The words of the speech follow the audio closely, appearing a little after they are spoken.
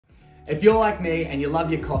If you're like me and you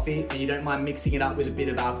love your coffee and you don't mind mixing it up with a bit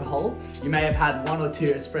of alcohol, you may have had 1 or 2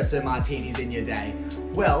 espresso martinis in your day.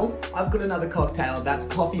 Well, I've got another cocktail that's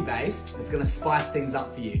coffee based that's gonna spice things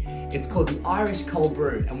up for you. It's called the Irish Cold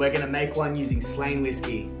Brew, and we're gonna make one using Slane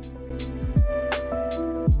whiskey.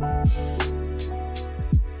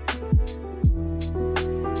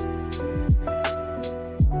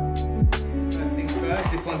 First things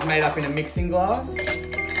first, this one's made up in a mixing glass.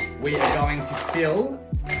 We are going to fill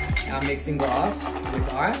our mixing glass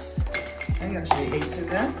with ice. I think actually heaps in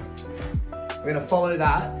there. We're gonna follow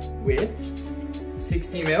that with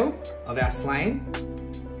 60 ml of our Slane.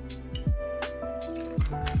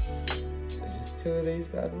 So just 2 of these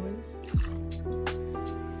bad boys.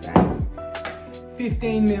 Okay.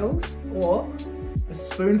 15 mils or a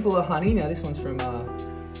spoonful of honey. Now this one's from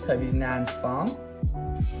Toby's Nan's farm.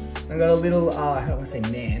 I've got a little, how do I say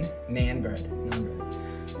nan bread.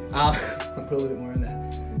 I'll put a little bit more in there.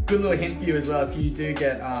 Good little hint for you as well, if you do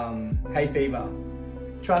get hay fever,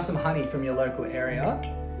 try some honey from your local area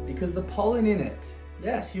because the pollen in it,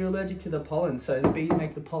 yes, you're allergic to the pollen, so the bees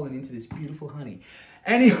make the pollen into this beautiful honey.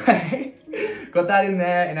 Anyway, got that in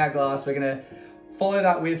there in our glass. We're gonna follow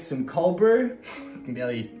that with some cold brew. I can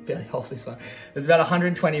barely hold this one. There's about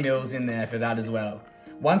 120 mils in there for that as well.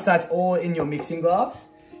 Once that's all in your mixing glass,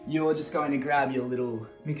 you're just going to grab your little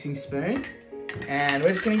mixing spoon and we're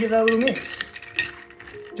just gonna give that a little mix.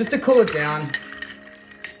 Just to cool it down.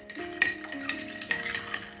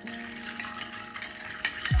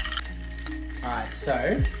 All right, so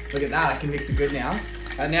look at that, I can mix it good now.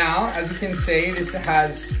 And now, as you can see, this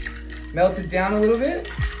has melted down a little bit.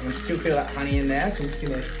 I can still feel that honey in there, so I'm just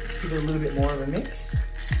gonna give it a little bit more of a mix.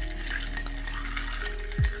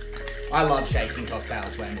 I love shaking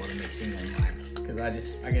cocktails way more than mixing them, because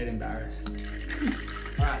I get embarrassed.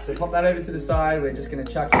 All right, so pop that over to the side. We're just gonna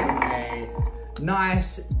chuck in a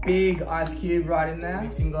nice big ice cube right in there.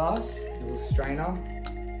 Mixing glass, a little strainer.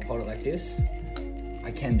 Hold it like this.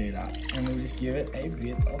 I can do that. And we'll just give it a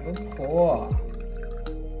bit of a pour.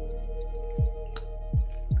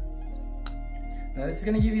 Now this is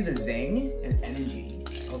gonna give you the zing and energy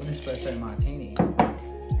of an espresso martini.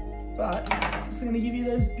 But it's also gonna give you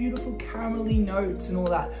those beautiful caramelly notes and all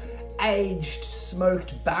that aged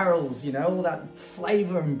smoked barrels, you know, all that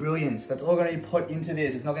flavor and brilliance. That's all gonna be put into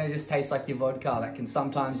this. It's not gonna just taste like your vodka. That can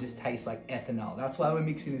sometimes just taste like ethanol. That's why we're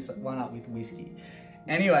mixing this one up with whiskey.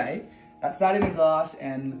 Anyway, that's that in the glass.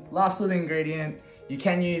 And last little ingredient, you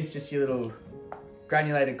can use just your little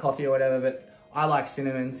granulated coffee or whatever, but I like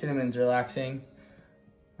cinnamon. Cinnamon's relaxing.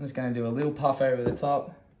 I'm just gonna do a little puff over the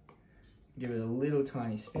top. Give it a little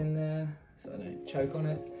tiny spin there so I don't choke on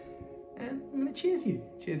it. And I'm gonna cheers you.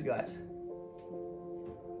 Cheers, guys.